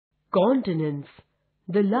Continents.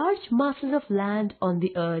 The large masses of land on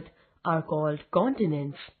the earth are called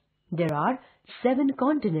continents. There are 7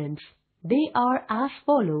 continents. They are as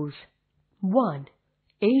follows. 1.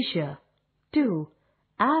 Asia. 2.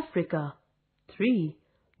 Africa. 3.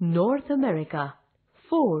 North America.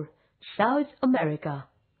 4. South America.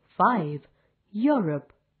 5.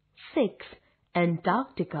 Europe. 6.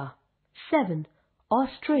 Antarctica. 7.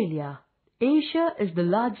 Australia. Asia is the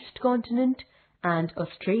largest continent and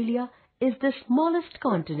Australia is the smallest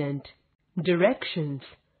continent. Directions.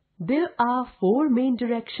 There are 4 main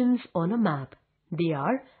directions on a map. They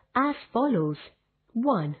are as follows.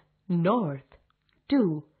 1. North.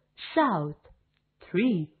 2. South.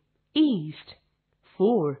 3. East.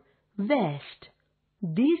 4. West.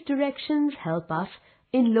 These directions help us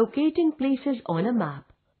in locating places on a map.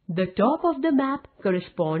 The top of the map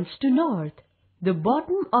corresponds to north. The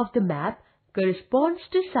bottom of the map corresponds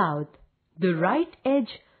to south. The right edge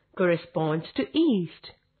corresponds to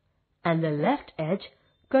east. And the left edge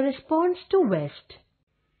corresponds to west.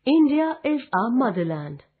 India is our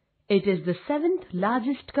motherland. It is the 7th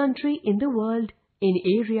largest country in the world in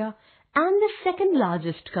area and the 2nd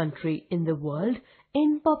largest country in the world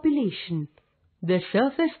in population. The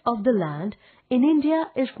surface of the land in India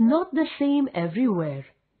is not the same everywhere.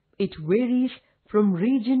 It varies from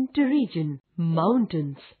region to region.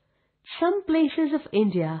 Mountains. Some places of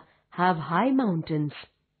India have high mountains.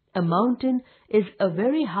 A mountain is a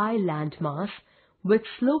very high landmass with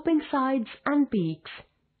sloping sides and peaks.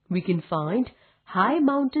 We can find high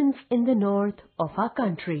mountains in the north of our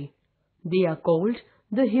country. They are called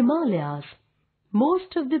the Himalayas.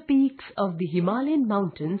 Most of the peaks of the Himalayan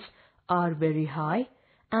mountains are very high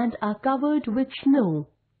and are covered with snow.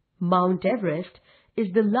 Mount Everest is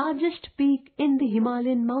the largest peak in the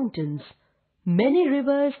Himalayan mountains. Many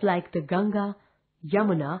rivers like the Ganga,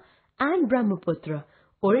 Yamuna and Brahmaputra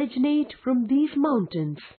originate from these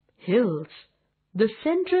mountains. Hills. The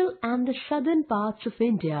central and the southern parts of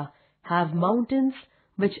India have mountains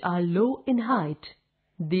which are low in height.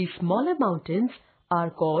 These smaller mountains are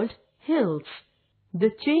called hills.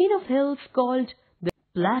 The chain of hills called the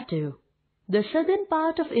plateau. The southern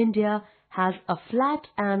part of India has a flat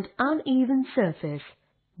and uneven surface.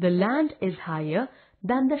 The land is higher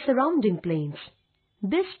than the surrounding plains.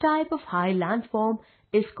 This type of high landform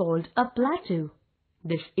is called a plateau.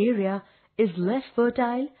 This area is less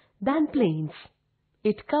fertile than plains.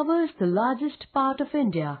 It covers the largest part of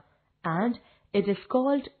India and it is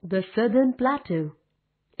called the Southern Plateau.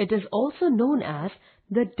 It is also known as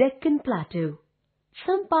the Deccan Plateau.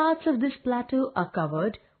 Some parts of this plateau are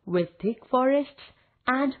covered with thick forests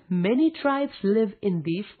and many tribes live in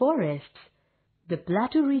these forests. The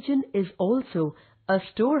plateau region is also a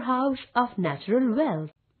storehouse of natural wealth.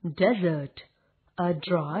 Desert. A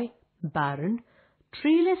dry, barren,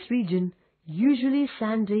 treeless region, usually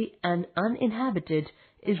sandy and uninhabited,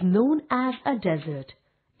 is known as a desert.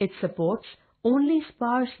 It supports only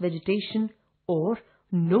sparse vegetation or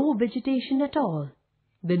no vegetation at all.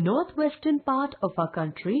 The northwestern part of our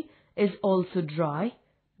country is also dry,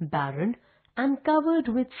 barren and covered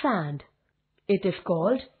with sand. It is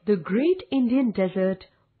called the Great Indian Desert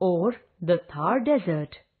or the Thar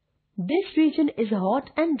Desert. This region is hot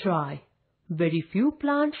and dry. Very few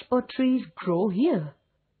plants or trees grow here.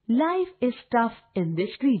 Life is tough in this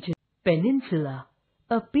region. Peninsula.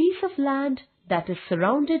 A piece of land that is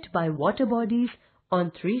surrounded by water bodies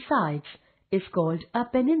on 3 sides is called a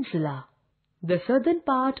peninsula. The southern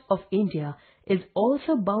part of India is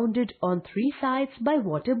also bounded on 3 sides by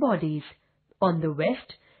water bodies. On the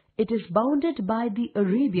west, it is bounded by the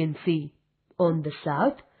Arabian Sea. On the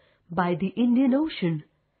south, by the Indian Ocean.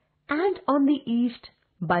 And on the east,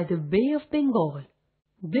 by the Bay of Bengal.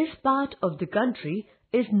 This part of the country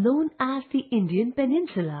is known as the Indian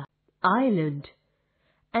Peninsula. Island.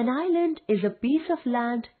 An island is a piece of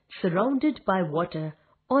land surrounded by water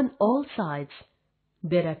on all sides.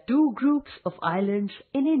 There are 2 groups of islands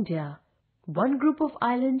in India. One group of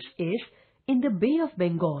islands is in the Bay of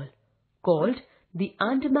Bengal, called the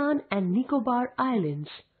Andaman and Nicobar Islands.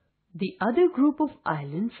 The other group of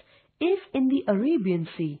islands is in the Arabian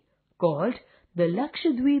Sea, called the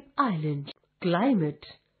Lakshadweep Islands. Climate.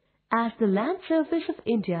 As the land surface of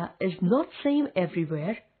India is not same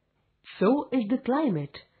everywhere, so is the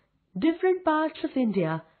climate. Different parts of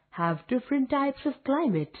India have different types of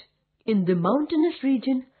climate. In the mountainous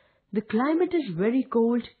region, the climate is very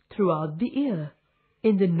cold throughout the year.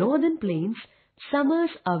 In the northern plains,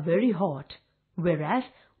 summers are very hot, whereas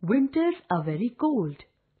winters are very cold.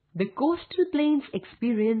 The coastal plains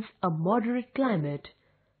experience a moderate climate.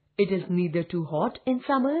 It is neither too hot in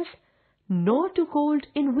summers nor too cold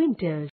in winters.